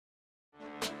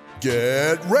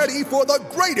Get ready for the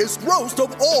greatest roast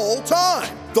of all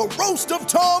time, the Roast of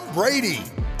Tom Brady,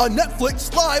 a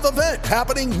Netflix live event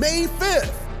happening May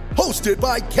 5th. Hosted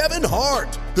by Kevin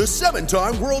Hart, the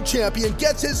 7-time world champion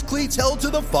gets his cleats held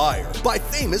to the fire by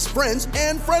famous friends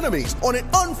and frenemies on an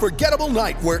unforgettable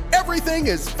night where everything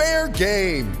is fair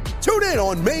game. Tune in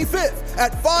on May 5th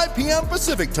at 5 p.m.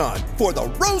 Pacific time for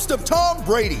the Roast of Tom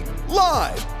Brady,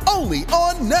 live only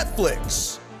on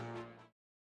Netflix.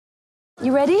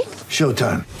 You ready?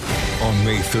 Showtime. On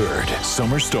May 3rd,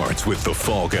 summer starts with The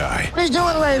Fall Guy. Let's do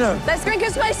it later. Let's drink a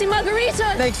spicy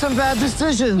margarita. Make some bad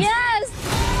decisions. Yes!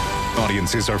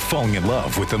 Audiences are falling in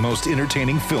love with the most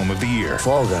entertaining film of the year.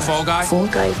 Fall Guy. Fall Guy? Fall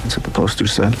Guy. That's what the poster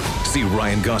said. See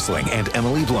Ryan Gosling and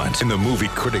Emily Blunt in the movie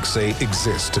critics say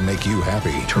exists to make you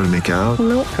happy. Trying to make it out?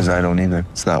 Nope. Because I don't either.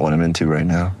 It's not what I'm into right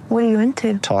now. What are you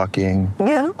into? Talking.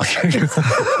 Yeah.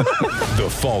 The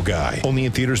Fall Guy. Only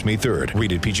in theaters May 3rd.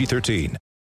 Rated PG-13.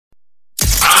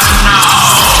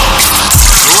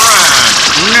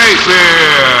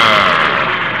 Napier.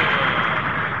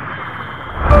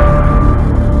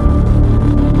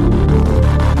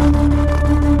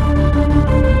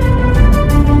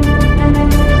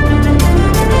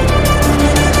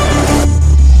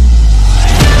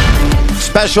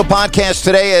 Special podcast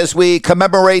today as we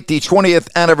commemorate the 20th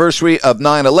anniversary of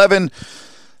 9/11.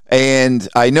 And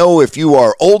I know if you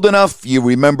are old enough, you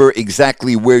remember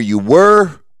exactly where you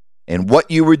were and what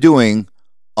you were doing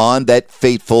on that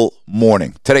fateful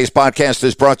morning. Today's podcast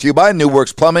is brought to you by New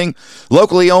Works Plumbing,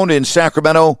 locally owned in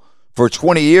Sacramento for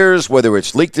 20 years. Whether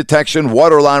it's leak detection,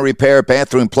 water line repair,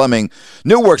 bathroom plumbing,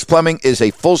 New Works Plumbing is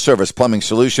a full-service plumbing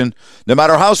solution. No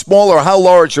matter how small or how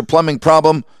large your plumbing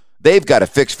problem, they've got a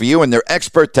fix for you, and their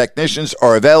expert technicians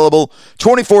are available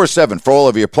 24/7 for all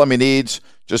of your plumbing needs.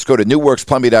 Just go to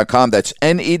newworksplumbing.com. That's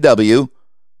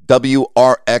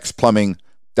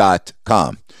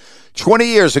NEWWRXplumbing.com. 20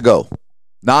 years ago,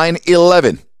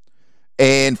 9/11.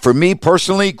 And for me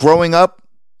personally, growing up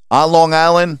on Long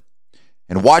Island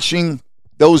and watching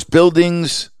those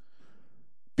buildings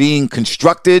being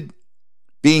constructed,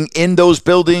 being in those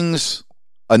buildings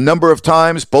a number of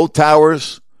times, both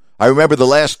towers. I remember the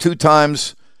last 2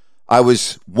 times I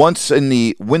was once in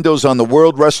the Windows on the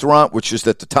World restaurant, which is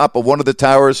at the top of one of the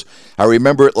towers. I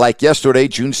remember it like yesterday,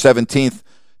 June 17th,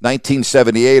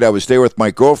 1978. I was there with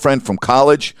my girlfriend from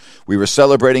college. We were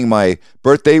celebrating my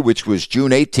birthday, which was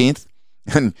June 18th.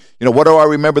 And, you know, what do I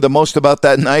remember the most about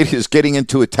that night is getting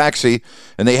into a taxi,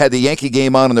 and they had the Yankee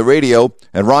game on the radio,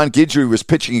 and Ron Guidry was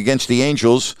pitching against the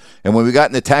Angels. And when we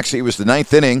got in the taxi, it was the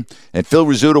 9th inning, and Phil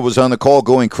Rizzuto was on the call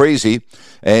going crazy.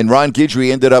 And Ron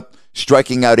Guidry ended up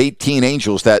striking out 18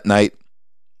 Angels that night.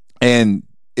 And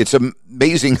it's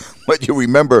amazing what you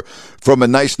remember from a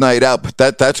nice night out.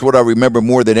 But that's what I remember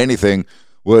more than anything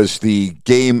was the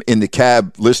game in the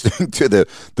cab listening to the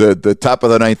top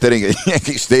of the 9th inning at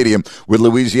Yankee Stadium with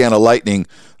Louisiana Lightning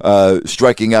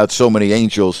striking out so many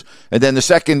Angels. And then the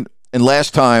second and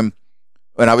last time,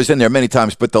 and I was in there many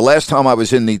times, but the last time I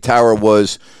was in the tower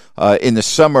was in the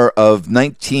summer of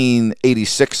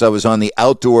 1986. I was on the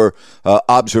outdoor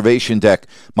observation deck.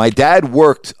 My dad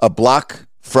worked a block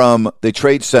from the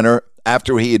Trade Center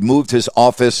after he had moved his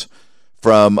office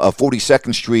from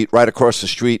 42nd Street, right across the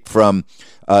street from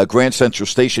Grand Central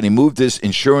Station. He moved his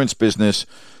insurance business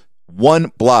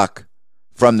 1 block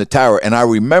from the tower. And I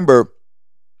remember,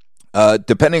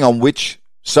 depending on which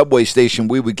subway station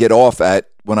we would get off at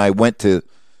when I went to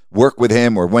work with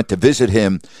him or went to visit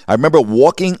him, I remember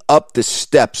walking up the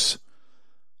steps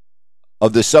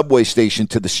of the subway station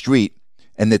to the street,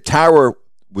 and the tower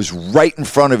was right in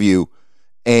front of you.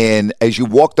 And as you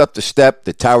walked up the step,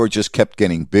 the tower just kept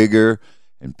getting bigger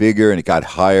and bigger, and it got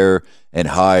higher and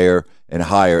higher and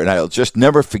higher. And I'll just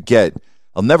never forget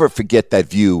that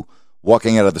view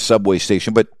walking out of the subway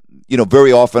station. But, you know,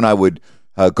 very often I would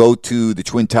go to the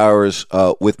Twin Towers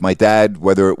with my dad,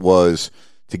 whether it was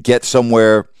to get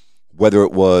somewhere, whether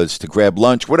it was to grab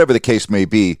lunch, whatever the case may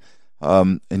be.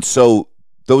 And so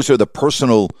those are the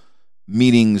personal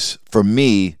meetings for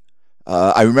me.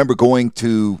 I remember going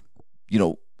to, you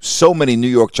know, so many New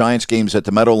York Giants games at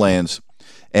the Meadowlands,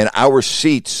 and our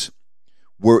seats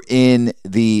were in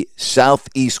the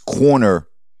southeast corner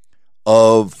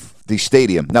of the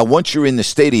stadium. Now, once you're in the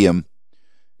stadium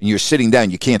and you're sitting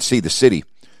down, you can't see the city.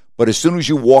 But as soon as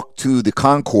you walk to the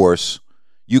concourse,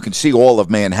 you can see all of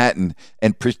Manhattan,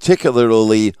 and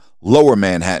particularly lower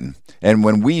Manhattan. And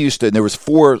when we used to, there was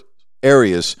 4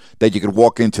 areas that you could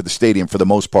walk into the stadium for the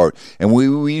most part. And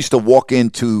we used to walk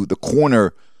into the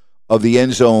corner of the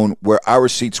end zone where our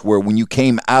seats were. When you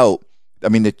came out, I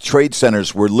mean, the trade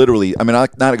centers were literally, I mean,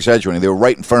 not exaggerating, they were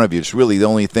right in front of you. It's really the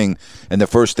only thing and the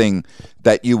first thing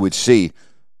that you would see.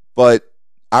 But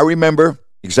I remember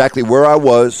exactly where I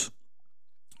was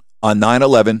on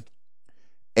 9/11,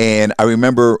 and I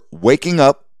remember waking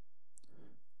up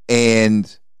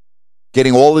and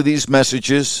getting all of these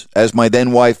messages, as my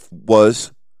then wife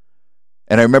was,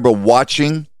 and I remember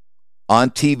watching on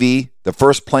TV, the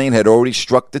first plane had already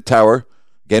struck the tower,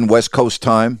 again, West Coast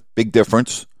time, big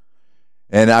difference.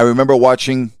 And I remember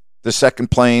watching the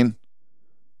second plane,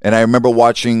 and I remember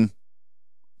watching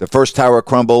the first tower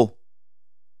crumble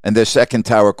and the second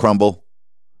tower crumble.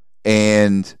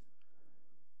 And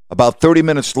about 30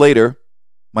 minutes later,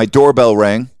 my doorbell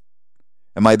rang,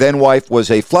 and my then wife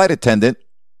was a flight attendant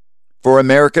for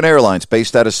American Airlines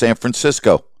based out of San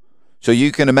Francisco. So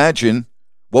you can imagine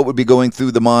what would be going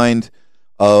through the mind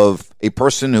of a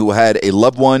person who had a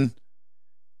loved one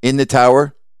in the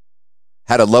tower,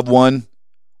 had a loved one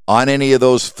on any of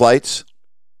those flights,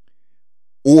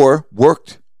 or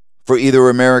worked for either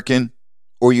American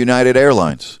or United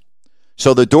Airlines.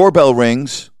 So the doorbell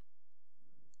rings,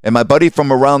 and my buddy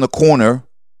from around the corner,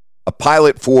 a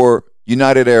pilot for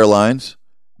United Airlines,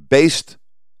 based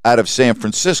out of San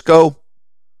Francisco,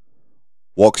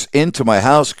 walks into my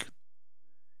house.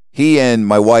 He and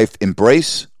my wife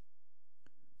embrace.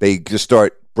 They just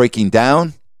start breaking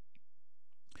down.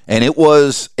 And it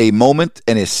was a moment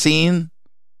and a scene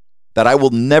that I will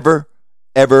never,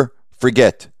 ever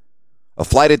forget. A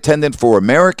flight attendant for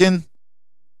American,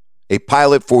 a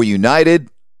pilot for United.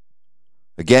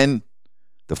 Again,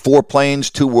 the 4 planes,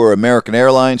 2 were American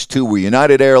Airlines, 2 were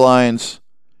United Airlines.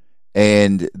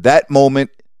 And that moment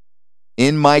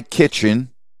in my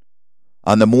kitchen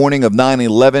on the morning of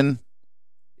 9/11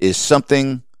 is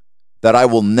something that I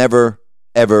will never,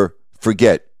 ever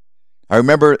forget. I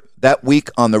remember that week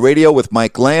on the radio with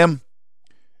Mike Lamb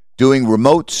doing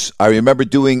remotes. I remember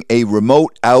doing a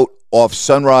remote out off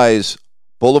Sunrise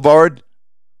Boulevard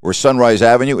or Sunrise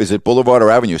Avenue. Is it Boulevard or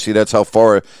Avenue? See, that's how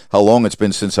long it's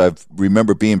been since I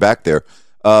remember being back there.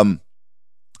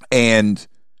 And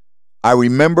I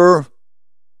remember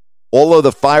all of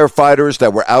the firefighters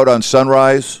that were out on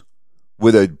Sunrise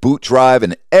with a boot drive,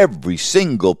 and every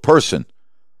single person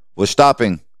was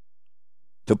stopping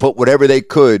to put whatever they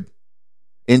could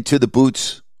into the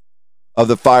boots of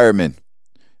the firemen.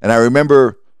 And I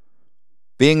remember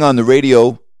being on the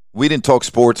radio. We didn't talk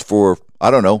sports for,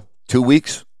 2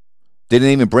 weeks. Didn't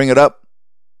even bring it up.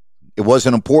 It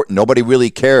wasn't important. Nobody really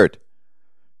cared.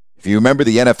 If you remember,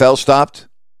 the NFL stopped.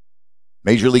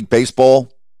 Major League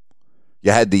Baseball.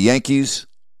 You had the Yankees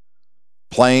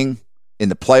playing in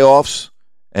the playoffs,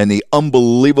 and the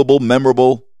unbelievable,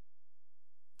 memorable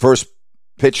first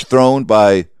pitch thrown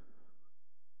by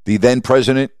the then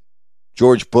president,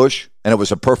 George Bush, and it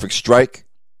was a perfect strike.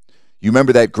 You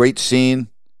remember that great scene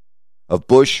of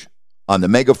Bush on the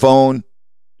megaphone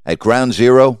at Ground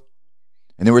Zero?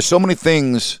 And there were so many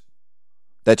things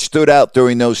that stood out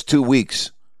during those 2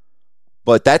 weeks.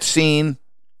 But that scene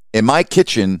in my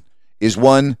kitchen is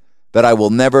one that I will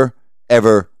never,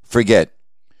 ever forget.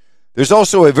 There's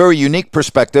also a very unique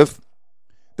perspective.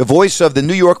 The voice of the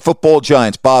New York Football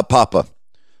Giants, Bob Papa.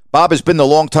 Bob has been the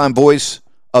longtime voice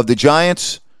of the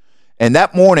Giants. And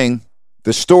that morning,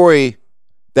 the story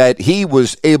that he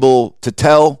was able to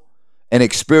tell and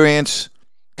experience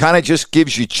kind of just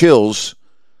gives you chills.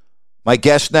 My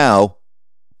guest now,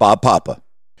 Bob Papa.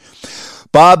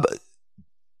 Bob,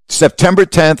 September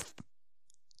 10th,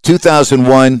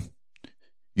 2001,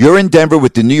 you're in Denver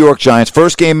with the New York Giants.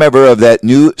 First game ever of that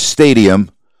new stadium.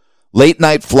 Late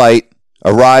night flight,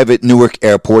 arrive at Newark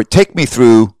Airport. Take me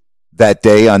through that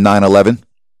day on 9/11.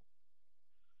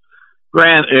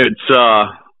 Grant, it's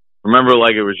remember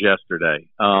like it was yesterday.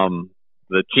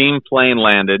 The team plane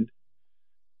landed.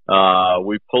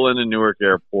 We pull into Newark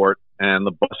Airport, and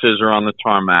the buses are on the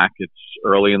tarmac. It's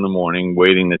early in the morning,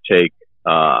 waiting to take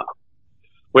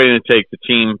the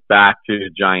team back to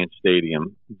Giant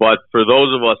Stadium. But for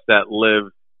those of us that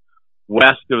live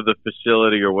west of the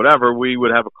facility or whatever, we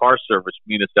would have a car service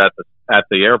meet us at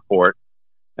the airport.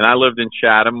 And I lived in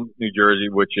Chatham, New Jersey,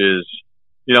 which is,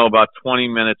 about 20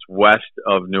 minutes west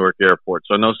of Newark Airport.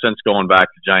 So no sense going back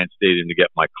to Giant Stadium to get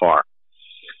my car.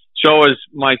 So as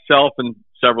myself and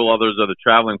several others of the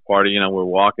traveling party, we're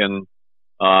walking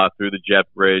through the jet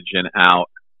bridge and out.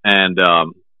 And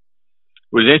it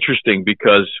was interesting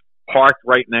because parked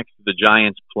right next to the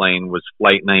Giants plane was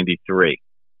Flight 93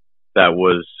 that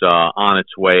was on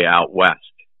its way out west.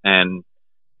 And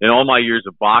in all my years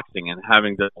of boxing and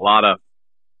having done a lot of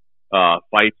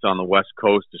fights on the West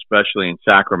Coast, especially in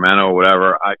Sacramento or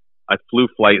whatever, I flew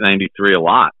Flight 93 a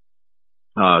lot,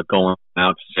 going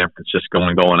out to San Francisco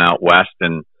and going out west,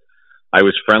 and I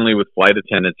was friendly with flight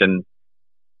attendants, and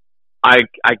I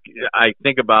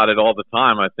think about it all the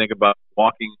time. I think about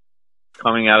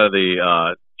coming out of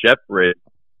the jet bridge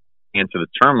into the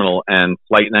terminal, and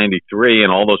Flight 93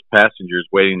 and all those passengers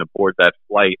waiting to board that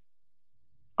flight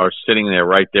are sitting there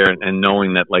right there, and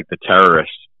knowing that like the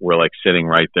terrorists were like sitting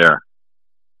right there.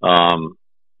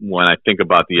 When I think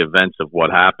about the events of what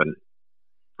happened,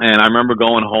 and I remember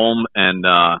going home and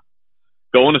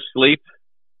going to sleep,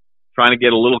 trying to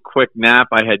get a little quick nap.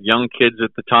 I had young kids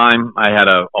at the time. I had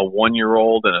a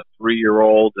 1-year-old and a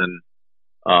 3-year-old, and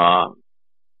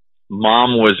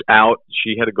Mom was out.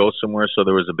 She had to go somewhere, so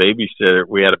there was a babysitter.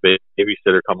 We had a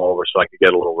babysitter come over so I could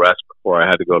get a little rest before I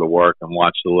had to go to work and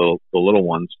watch the little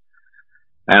ones.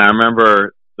 And I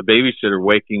remember the babysitter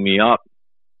waking me up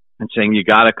and saying, "You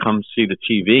got to come see the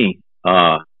TV.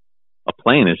 A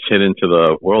plane has hit into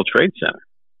the World Trade Center."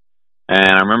 And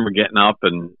I remember getting up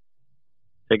and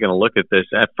taking a look at this.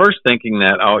 At first thinking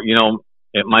that,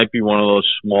 it might be one of those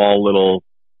small little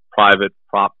private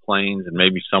prop planes and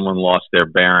maybe someone lost their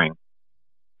bearing.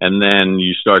 And then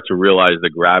you start to realize the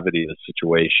gravity of the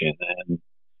situation. And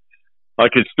I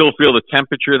could still feel the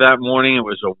temperature that morning. It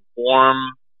was a warm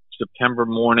September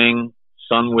morning.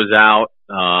 Sun was out.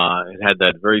 It had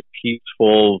that very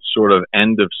peaceful sort of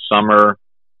end of summer,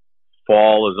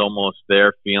 fall is almost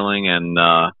there feeling. And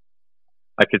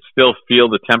I could still feel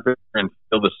the temperature and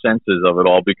feel the senses of it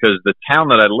all, because the town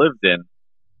that I lived in,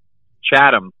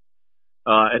 Chatham,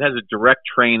 it has a direct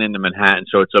train into Manhattan.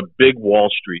 So it's a big Wall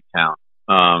Street town.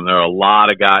 There are a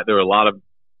lot of guys. There were a lot of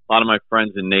my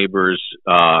friends and neighbors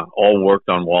all worked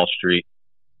on Wall Street,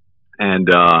 and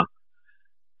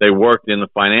they worked in the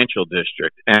financial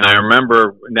district. And I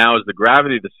remember now, as the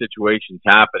gravity of the situation's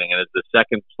happening, and as the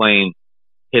second plane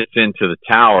hits into the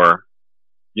tower,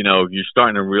 you're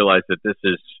starting to realize that this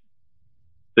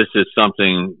is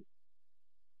something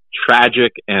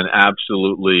tragic and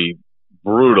absolutely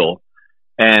brutal.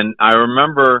 And I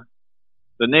remember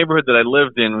the neighborhood that I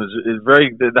lived in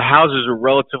the houses were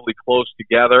relatively close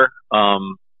together.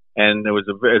 And it was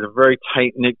a very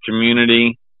tight knit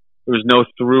community. There was no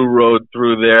through road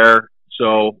through there.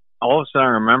 So all of a sudden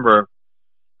I remember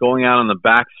going out on the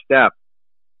back step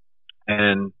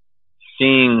and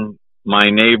seeing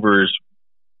my neighbors,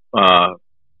 the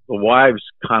wives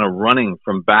kind of running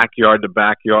from backyard to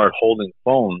backyard holding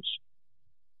phones,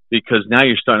 because now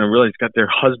you're starting to realize got their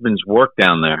husbands work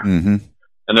down there. Mm-hmm.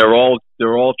 And they're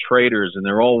all traders, and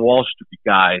they're all Wall Street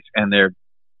guys. And they're,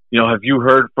 have you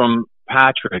heard from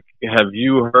Patrick? Have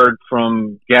you heard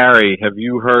from Gary? Have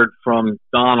you heard from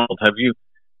Donald?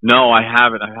 No, I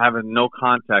haven't. I haven't, no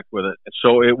contact with it.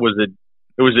 So it was a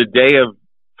day of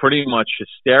pretty much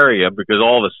hysteria, because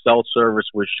all the cell service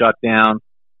was shut down.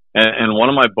 And one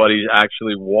of my buddies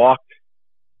actually walked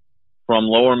from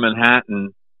Lower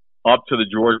Manhattan up to the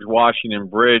George Washington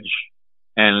Bridge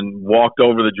and walked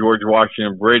over the George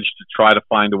Washington Bridge to try to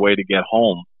find a way to get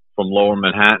home from Lower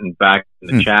Manhattan back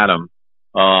into Chatham.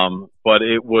 But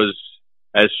it was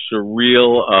as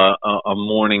surreal a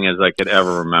morning as I could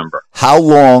ever remember. How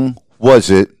long was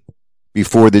it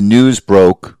before the news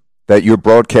broke that your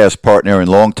broadcast partner and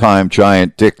longtime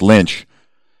Giant Dick Lynch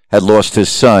had lost his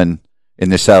son in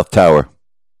the South Tower?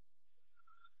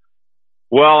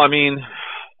 Well, I mean,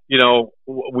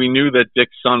 we knew that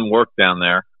Dick's son worked down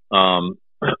there.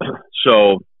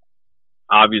 So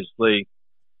obviously,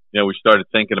 we started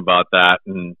thinking about that,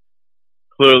 and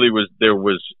clearly there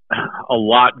was a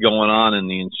lot going on in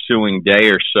the ensuing day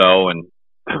or so, and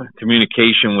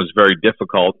communication was very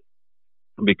difficult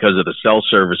because of the cell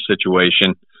service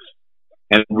situation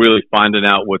and really finding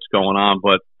out what's going on.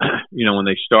 But, when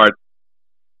they start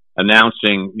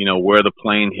announcing, where the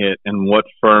plane hit and what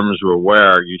firms were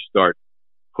where, you start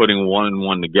putting one and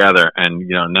one together, and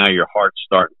now your heart's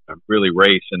starting to really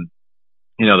race. And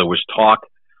there was talk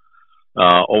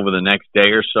over the next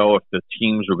day or so if the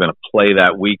teams were going to play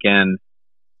that weekend,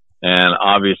 and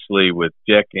obviously with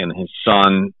Dick and his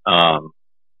son,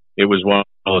 it was one of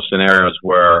those scenarios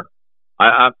where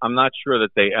I'm not sure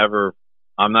that they ever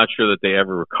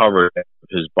recovered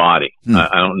his body.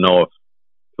 I don't know if,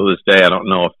 to this day, I don't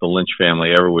know if the Lynch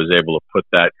family ever was able to put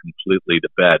that completely to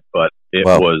bed, but it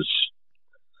was.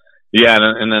 Yeah,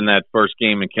 and then that first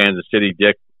game in Kansas City,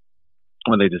 Dick,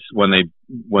 when they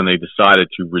decided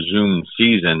to resume the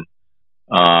season,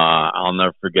 I'll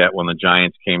never forget when the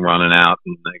Giants came running out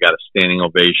and they got a standing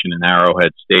ovation in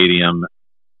Arrowhead Stadium,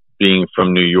 being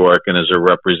from New York and as a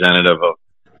representative of,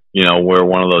 where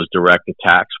one of those direct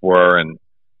attacks were, and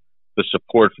the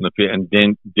support from the people, and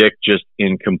then Dick just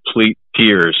in complete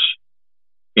tears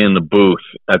in the booth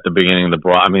at the beginning of the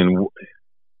I mean,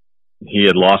 he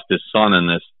had lost his son in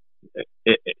this.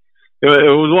 It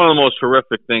was one of the most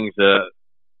horrific things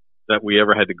that we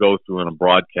ever had to go through in a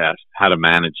broadcast, how to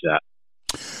manage that.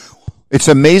 It's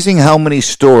amazing how many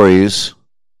stories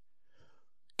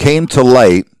came to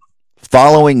light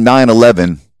following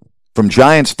 9/11 from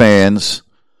Giants fans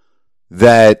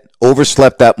that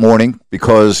overslept that morning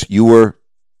because you were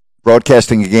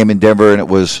broadcasting a game in Denver and it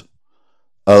was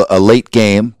a late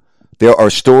game. There are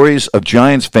stories of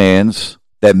Giants fans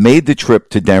that made the trip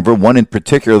to Denver, one in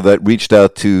particular that reached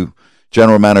out to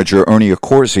General Manager Ernie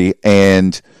Accorsi,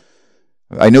 and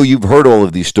I know you've heard all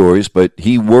of these stories, but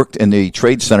he worked in the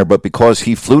trade center, but because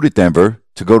he flew to Denver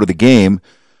to go to the game,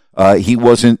 he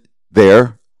wasn't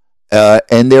there.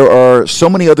 And there are so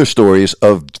many other stories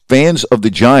of fans of the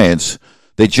Giants.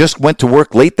 They just went to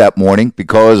work late that morning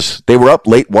because they were up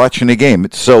late watching the game.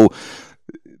 So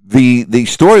the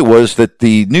story was that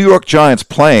the New York Giants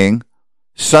playing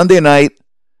Sunday night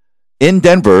in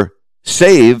Denver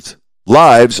saved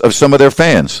lives of some of their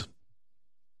fans.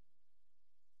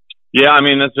 Yeah, I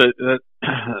mean,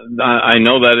 I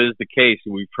know that is the case.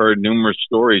 We've heard numerous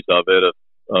stories of it,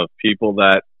 of people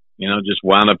that, just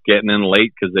wound up getting in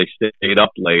late because they stayed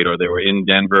up late, or they were in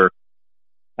Denver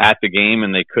at the game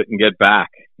and they couldn't get back,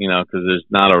 because there's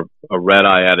not a red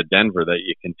eye out of Denver that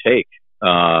you can take.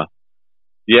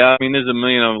 Yeah, I mean, there's a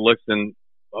million of them. Listen,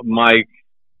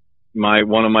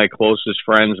 one of my closest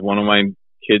friends, one of my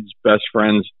kids' best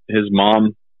friends, his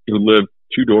mom, who lived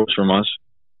 2 doors from us,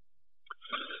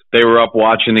 they were up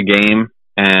watching the game,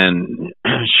 and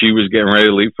she was getting ready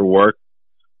to leave for work,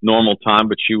 normal time,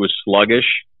 but she was sluggish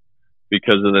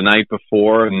because of the night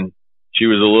before, and she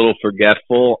was a little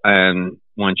forgetful. And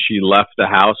when she left the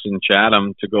house in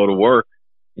Chatham to go to work,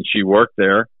 and she worked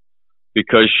there,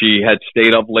 because she had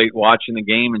stayed up late watching the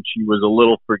game, and she was a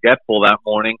little forgetful that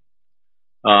morning,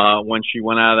 when she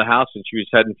went out of the house and she was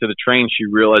heading to the train, she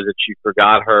realized that she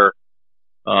forgot her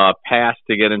pass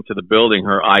to get into the building,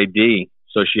 her ID.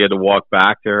 So she had to walk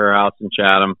back to her house in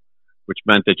Chatham, which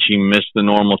meant that she missed the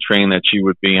normal train that she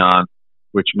would be on,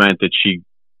 which meant that she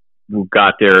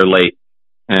got there late,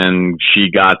 and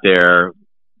she got there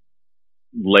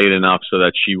late enough so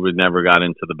that she would never got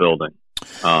into the building.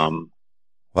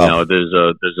 Wow. There's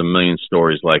a million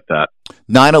stories like that.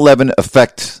 9/11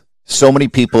 affects so many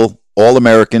people, all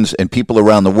Americans and people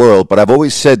around the world. But I've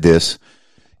always said this: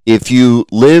 if you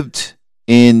lived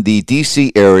in the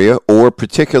D.C. area, or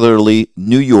particularly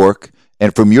New York,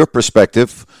 and from your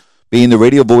perspective, being the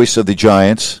radio voice of the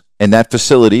Giants and that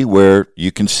facility where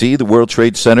you can see the World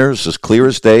Trade Center is as clear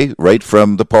as day right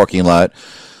from the parking lot,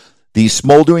 the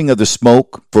smoldering of the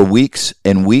smoke for weeks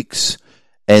and weeks,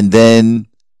 and then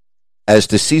as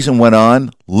the season went on,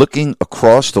 looking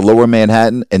across the lower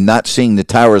Manhattan and not seeing the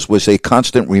towers was a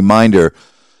constant reminder.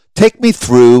 Take me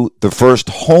through the first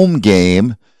home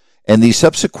game and the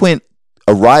subsequent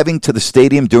arriving to the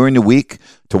stadium during the week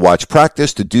to watch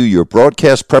practice, to do your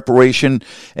broadcast preparation,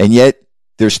 and yet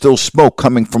there's still smoke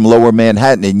coming from lower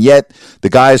Manhattan, and yet the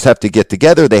guys have to get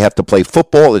together, they have to play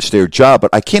football, it's their job. But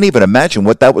I can't even imagine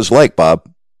what that was like, Bob.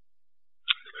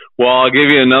 Well, I'll give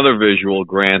you another visual,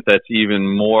 Grant, that's even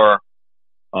more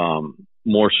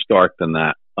stark than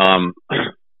that. The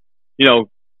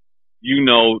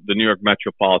New York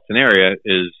metropolitan area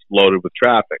is loaded with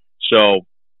traffic. So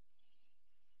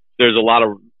there's a lot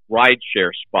of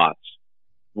rideshare spots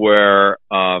where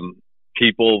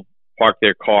people park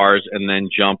their cars and then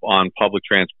jump on public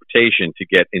transportation to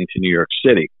get into New York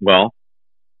City. Well,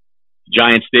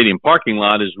 Giant Stadium parking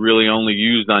lot is really only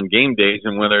used on game days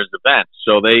and when there's events.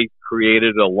 So they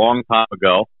created a long time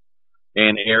ago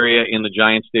an area in the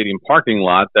Giant Stadium parking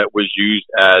lot that was used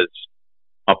as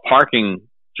a parking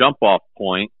jump-off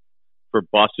point for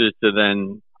buses to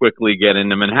then quickly get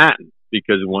into Manhattan.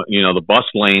 Because, the bus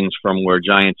lanes from where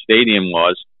Giant Stadium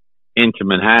was into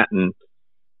Manhattan,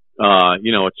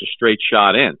 it's a straight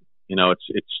shot in.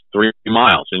 It's 3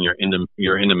 miles and you're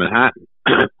into Manhattan.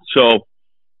 So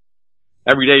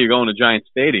every day you're going to Giant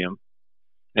Stadium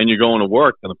and you're going to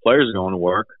work, and the players are going to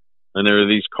work, and there are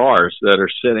these cars that are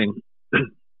sitting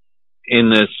in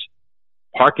this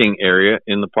parking area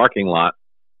in the parking lot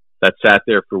that sat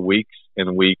there for weeks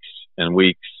and weeks and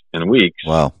weeks and weeks.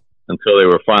 Wow. Until they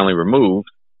were finally removed.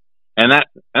 And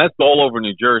that's all over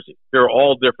New Jersey. They're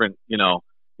all different,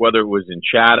 whether it was in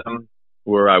Chatham,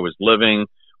 where I was living,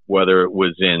 whether it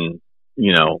was in,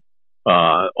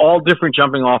 all different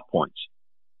jumping off points,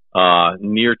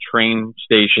 near train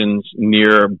stations,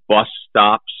 near bus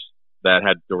stops that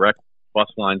had direct bus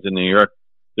lines in New York.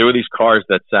 There were these cars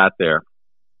that sat there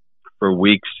for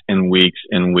weeks and weeks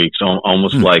and weeks,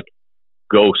 almost like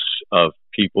ghosts of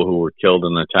people who were killed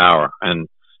in the tower. And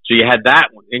So you had that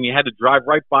one, and you had to drive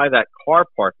right by that car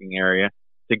parking area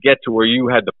to get to where you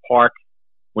had to park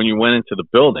when you went into the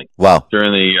building. Wow.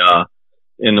 During the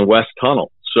in the West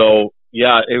Tunnel. So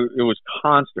yeah, it was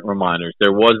constant reminders.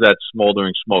 There was that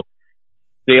smoldering smoke.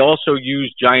 They also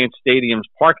used Giant Stadium's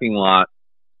parking lot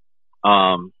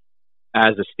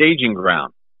as a staging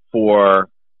ground for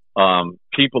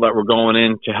people that were going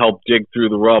in to help dig through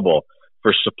the rubble,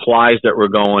 for supplies that were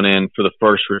going in for the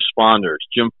first responders.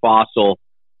 Jim Fossil,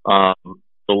 the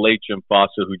late Jim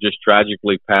Fossil, who just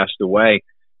tragically passed away,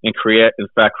 and created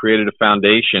a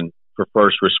foundation for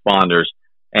first responders.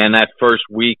 And that first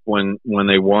week when the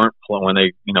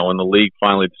league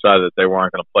finally decided that they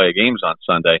weren't going to play games on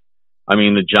Sunday, I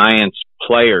mean, the Giants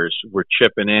players were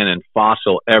chipping in, and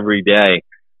Fossil every day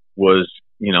was,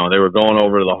 they were going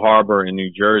over to the harbor in New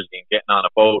Jersey and getting on a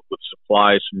boat with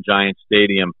supplies from Giant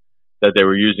Stadium that they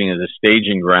were using as a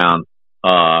staging ground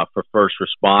for first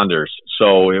responders.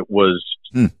 So it was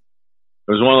one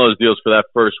of those deals for that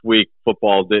first week.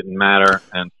 Football didn't matter,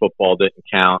 and football didn't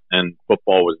count, and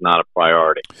football was not a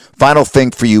priority. Final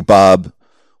thing for you, Bob.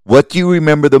 What do you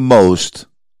remember the most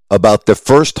about the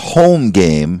first home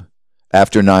game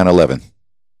after 9/11?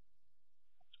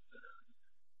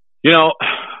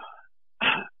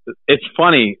 It's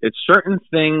funny. It's certain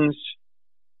things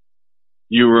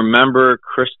you remember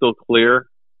crystal clear,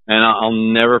 and I'll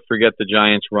never forget the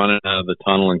Giants running out of the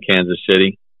tunnel in Kansas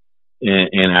City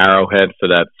in Arrowhead for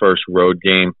that first road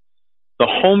game. The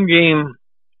home game,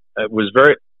 it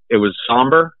was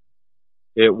somber.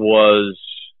 It was,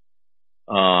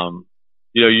 New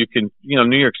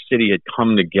York City had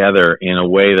come together in a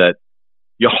way that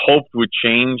you hoped would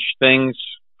change things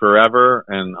forever.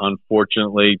 And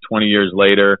unfortunately, 20 years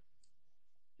later,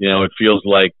 it feels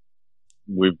like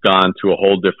we've gone to a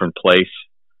whole different place.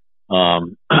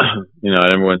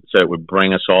 Everyone said it would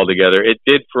bring us all together. It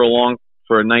did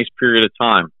for a nice period of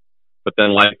time, but then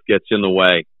life gets in the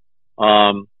way.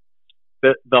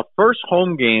 The first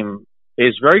home game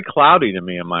is very cloudy to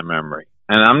me in my memory,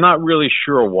 and I'm not really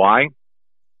sure why.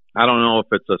 I don't know if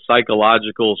it's a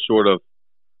psychological sort of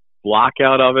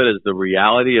blockout of it as the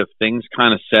reality of things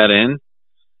kind of set in.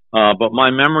 But my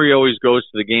memory always goes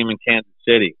to the game in Kansas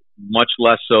City, much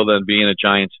less so than being at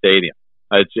Giant Stadium.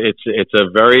 It's a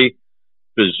very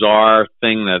bizarre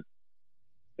thing that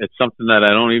it's something that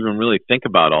I don't even really think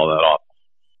about all that often.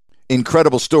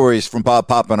 Incredible stories from Bob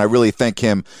Poppin. I really thank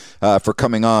him for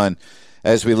coming on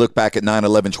as we look back at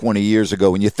 9/11 20 years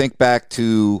ago. When you think back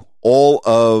to all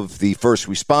of the first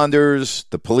responders,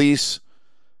 the police,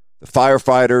 the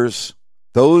firefighters,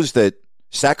 those that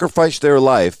sacrificed their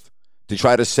life to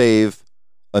try to save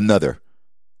another.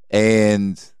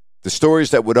 And the stories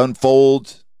that would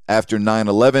unfold after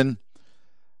 9/11,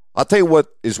 I'll tell you what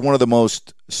is one of the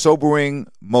most sobering,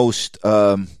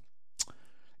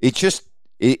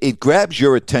 it grabs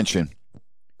your attention.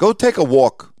 Go take a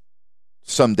walk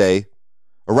someday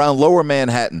around Lower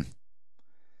Manhattan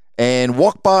and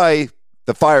walk by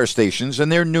the fire stations,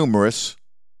 and they're numerous,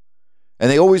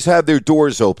 and they always have their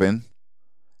doors open.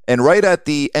 And right at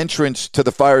the entrance to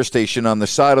the fire station on the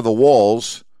side of the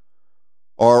walls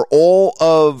are all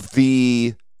of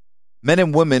the men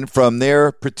and women from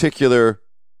their particular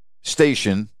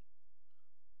station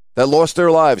that lost their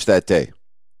lives that day.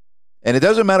 And it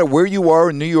doesn't matter where you are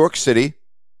in New York City.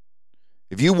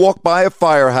 If you walk by a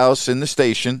firehouse in the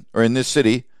station or in this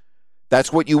city,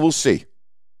 that's what you will see.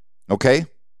 Okay?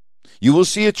 You will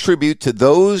see a tribute to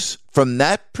those from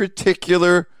that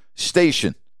particular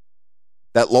station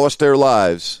that lost their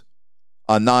lives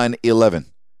on 9/11.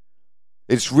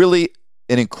 It's really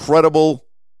an incredible,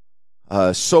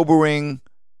 sobering,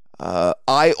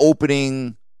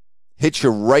 eye-opening, hit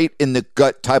you right in the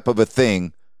gut type of a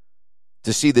thing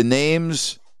to see the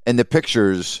names and the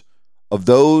pictures of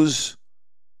those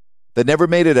that never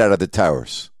made it out of the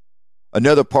towers.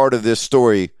 Another part of this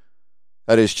story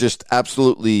that is just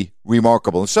absolutely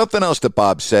remarkable. And something else that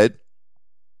Bob said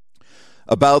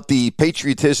about the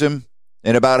patriotism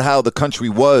and about how the country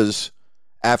was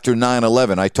after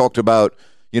 9/11. I talked about,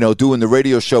 doing the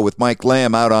radio show with Mike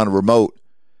Lamb out on remote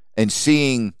and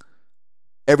seeing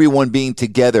everyone being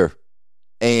together.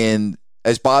 And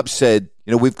as Bob said,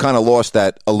 we've kind of lost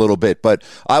that a little bit. But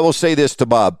I will say this to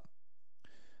Bob.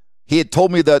 He had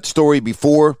told me that story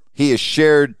before. He has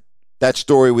shared that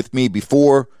story with me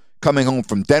before, coming home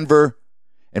from Denver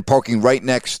and parking right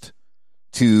next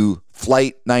to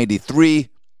Flight 93.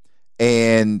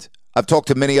 And I've talked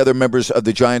to many other members of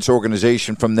the Giants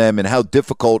organization from them and how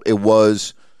difficult it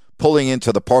was pulling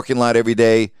into the parking lot every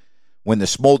day when the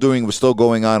smoldering was still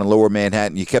going on in Lower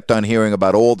Manhattan. You kept on hearing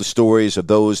about all the stories of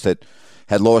those that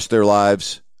had lost their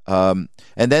lives, and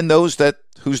then those that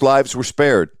whose lives were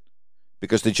spared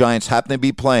because the Giants happened to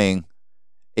be playing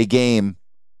a game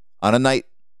on a night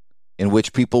in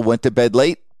which people went to bed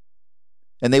late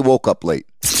and they woke up late.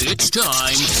 It's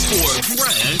time for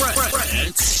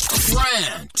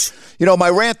Rant. You know, my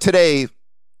rant today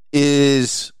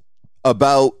is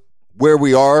about where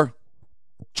we are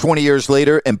 20 years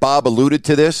later, and Bob alluded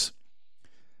to this.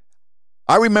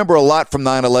 I remember a lot from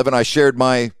 9/11. I shared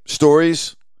my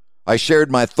stories. I shared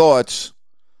my thoughts.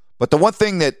 But the one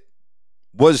thing that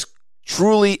was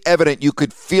truly evident, you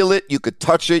could feel it, you could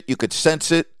touch it, you could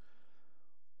sense it,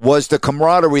 was the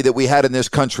camaraderie that we had in this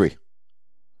country.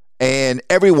 And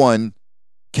everyone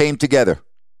came together.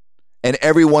 And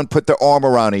everyone put their arm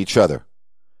around each other.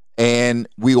 And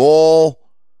we all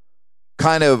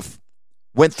kind of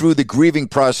went through the grieving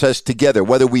process together,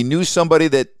 whether we knew somebody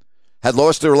that had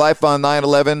lost their life on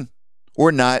 9/11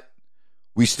 or not.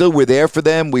 We still were there for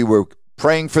them. We were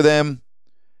praying for them.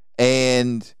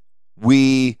 And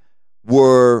we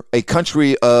were a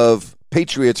country of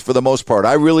patriots for the most part.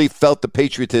 I really felt the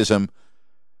patriotism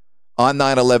on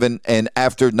 9/11 and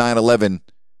after 9/11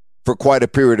 for quite a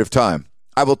period of time.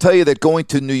 I will tell you that going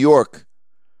to New York,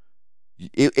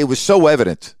 it was so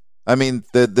evident. I mean,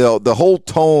 the whole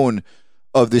tone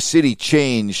of the city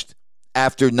changed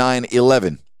after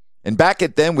 9/11. And back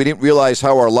at then, we didn't realize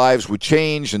how our lives would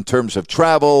change in terms of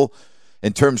travel,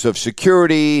 in terms of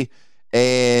security,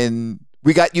 and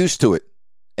we got used to it.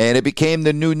 And it became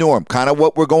the new norm, kind of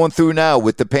what we're going through now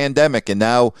with the pandemic. And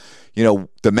now, you know,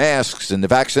 the masks and the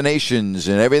vaccinations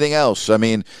and everything else. I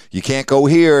mean, you can't go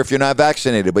here if you're not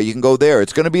vaccinated, but you can go there.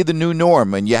 It's going to be the new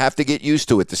norm, and you have to get used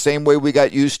to it the same way we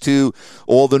got used to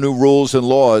all the new rules and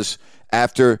laws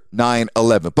after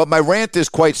 9/11. But my rant is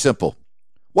quite simple.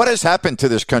 What has happened to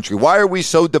this country? Why are we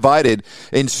so divided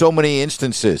in so many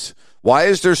instances? Why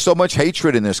is there so much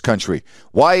hatred in this country?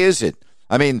 Why is it?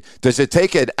 I mean, does it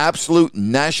take an absolute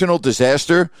national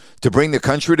disaster to bring the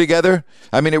country together?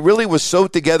 I mean, it really was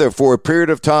sewed together for a period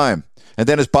of time. And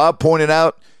then as Bob pointed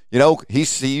out, you know, he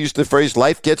used the phrase,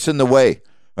 life gets in the way.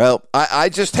 Well, I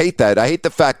just hate that. I hate the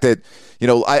fact that, you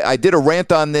know, I did a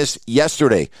rant on this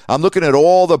yesterday. I'm looking at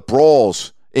all the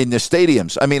brawls in the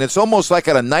stadiums. I mean, it's almost like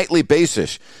on a nightly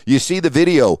basis. You see the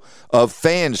video of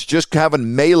fans just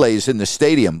having melees in the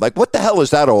stadium. Like, what the hell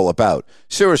is that all about?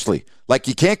 Seriously. Like,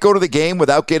 you can't go to the game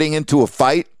without getting into a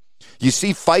fight. You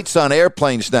see fights on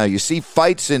airplanes now. You see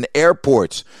fights in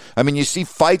airports. I mean, you see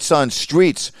fights on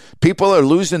streets. People are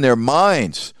losing their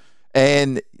minds.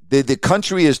 And the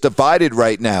country is divided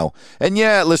right now. And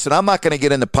yeah, listen, I'm not going to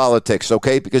get into politics,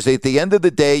 okay? Because at the end of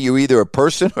the day, you're either a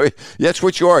person or that's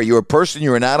what you are. You're a person,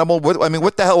 you're an animal.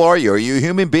 What the hell are you? Are you a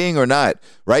human being or not,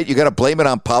 right? You're going to blame it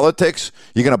on politics?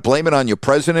 You're going to blame it on your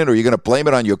president, or you're going to blame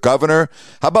it on your governor?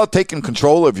 How about taking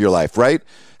control of your life, right?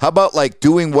 How about like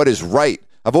doing what is right?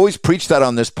 I've always preached that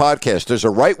on this podcast. There's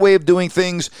a right way of doing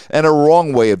things and a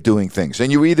wrong way of doing things.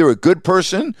 And you're either a good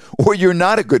person or you're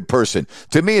not a good person.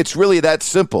 To me, it's really that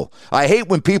simple. I hate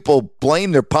when people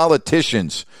blame their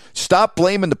politicians. Stop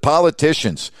blaming the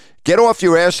politicians. Get off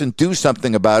your ass and do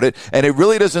something about it. And it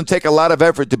really doesn't take a lot of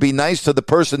effort to be nice to the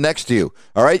person next to you.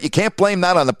 All right? You can't blame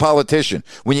that on the politician.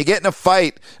 When you get in a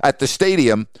fight at the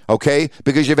stadium, okay,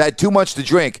 because you've had too much to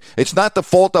drink, it's not the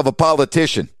fault of a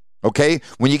politician. Okay?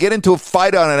 When you get into a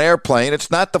fight on an airplane, it's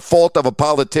not the fault of a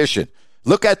politician.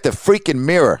 Look at the freaking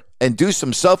mirror and do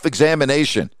some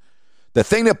self-examination. The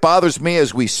thing that bothers me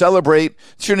is we celebrate,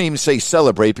 shouldn't even say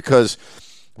celebrate, because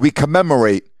we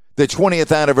commemorate the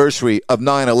 20th anniversary of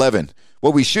 9/11.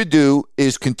 What we should do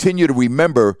is continue to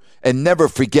remember and never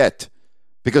forget,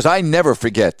 because I never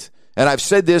forget. And I've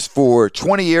said this for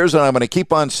 20 years, and I'm going to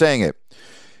keep on saying it.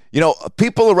 You know,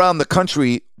 people around the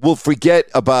country will forget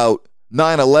about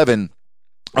 9/11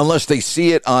 unless they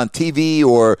see it on TV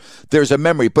or there's a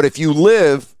memory. But if you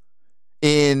live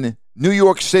in New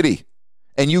York City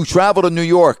and you travel to New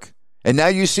York and now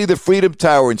you see the Freedom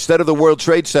Tower instead of the World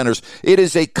Trade Centers, it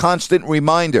is a constant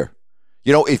reminder.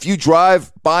 You know, if you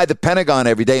drive by the Pentagon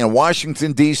every day in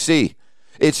Washington, D.C.,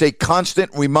 it's a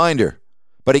constant reminder.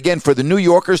 But again, for the New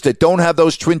Yorkers that don't have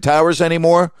those Twin Towers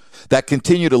anymore, that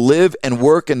continue to live and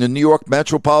work in the New York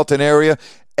metropolitan area,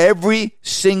 every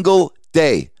single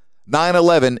day,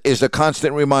 9/11 is a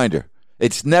constant reminder.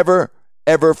 It's never,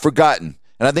 ever forgotten.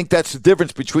 And I think that's the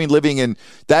difference between living in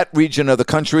that region of the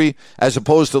country as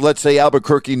opposed to, let's say,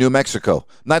 Albuquerque, New Mexico.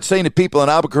 I'm not saying that people in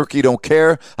Albuquerque don't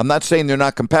care. I'm not saying they're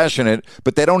not compassionate,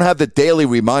 but they don't have the daily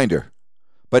reminder.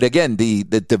 But again, the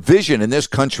division in this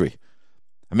country,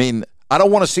 I mean, I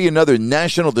don't want to see another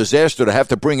national disaster to have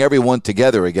to bring everyone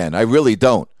together again. I really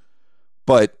don't.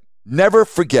 But never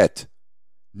forget.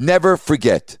 Never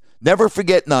forget. Never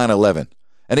forget 9/11.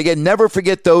 And again, never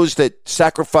forget those that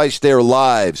sacrificed their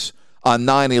lives on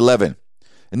 9/11.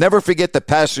 And never forget the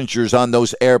passengers on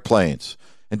those airplanes.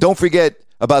 And don't forget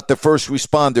about the first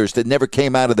responders that never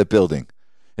came out of the building.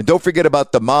 And don't forget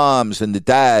about the moms and the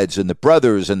dads and the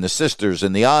brothers and the sisters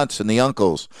and the aunts and the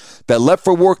uncles that left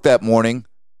for work that morning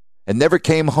and never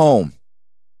came home.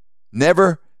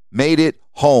 Never made it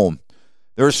home.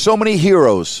 There are so many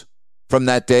heroes from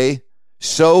that day.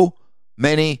 So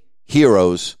many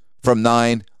heroes from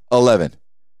 9/11.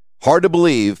 Hard to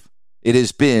believe it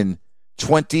has been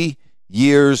 20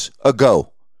 years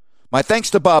ago. My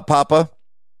thanks to Bob Papa.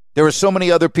 There were so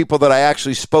many other people that I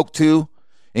actually spoke to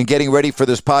in getting ready for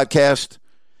this podcast.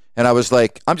 And I was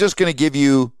like, I'm just going to give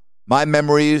you my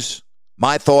memories,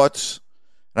 my thoughts.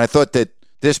 And I thought that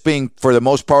this being, for the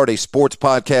most part, a sports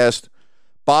podcast,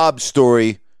 Bob's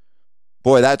story,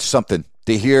 boy, that's something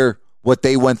to hear what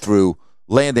they went through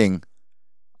landing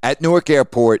at Newark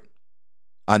Airport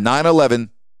on 9/11,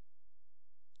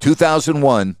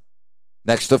 2001,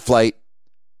 next to Flight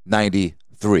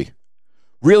 93.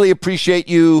 Really appreciate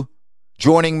you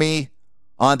joining me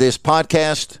on this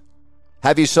podcast.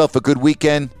 Have yourself a good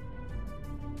weekend.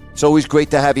 It's always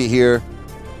great to have you here.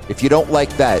 If you don't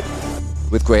like that,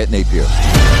 with Grant Napier.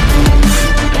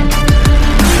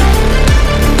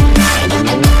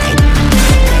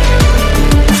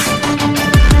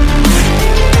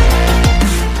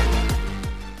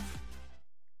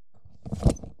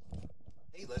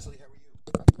 Hey, Leslie, how are you?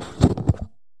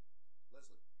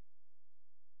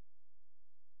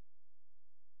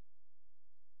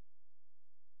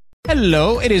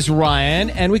 Hello, it is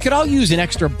Ryan, and we could all use an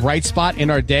extra bright spot in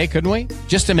our day, couldn't we?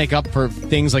 Just to make up for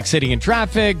things like sitting in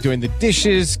traffic, doing the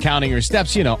dishes, counting your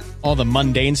steps, you know, all the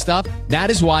mundane stuff.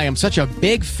 That is why I'm such a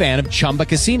big fan of Chumba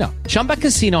Casino. Chumba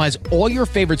Casino has all your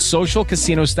favorite social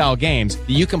casino-style games that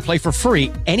you can play for free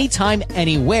anytime,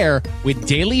 anywhere with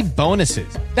daily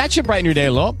bonuses. That should brighten your day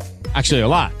a little. Actually, a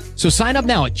lot. So sign up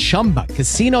now at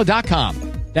ChumbaCasino.com.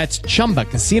 That's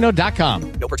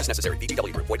ChumbaCasino.com. No purchase necessary.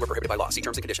 VGW Group. Void where prohibited by law. See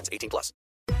terms and conditions. 18+.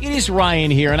 It is Ryan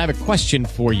here, and I have a question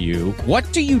for you.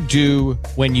 What do you do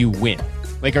when you win?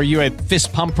 Like, are you a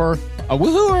fist pumper, a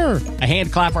woohooer, a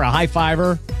hand clapper, a high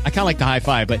fiver? I kind of like the high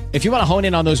five, but if you want to hone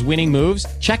in on those winning moves,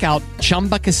 check out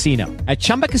Chumba Casino. At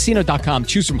ChumbaCasino.com,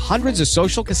 choose from hundreds of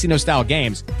social casino-style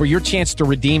games for your chance to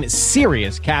redeem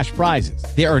serious cash prizes.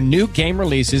 There are new game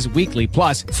releases weekly,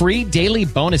 plus free daily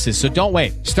bonuses, so don't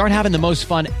wait. Start having the most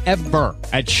fun ever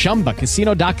at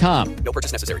ChumbaCasino.com. No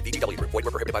purchase necessary. VGW Group. Void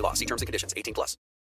where prohibited by law. See terms and conditions. 18+.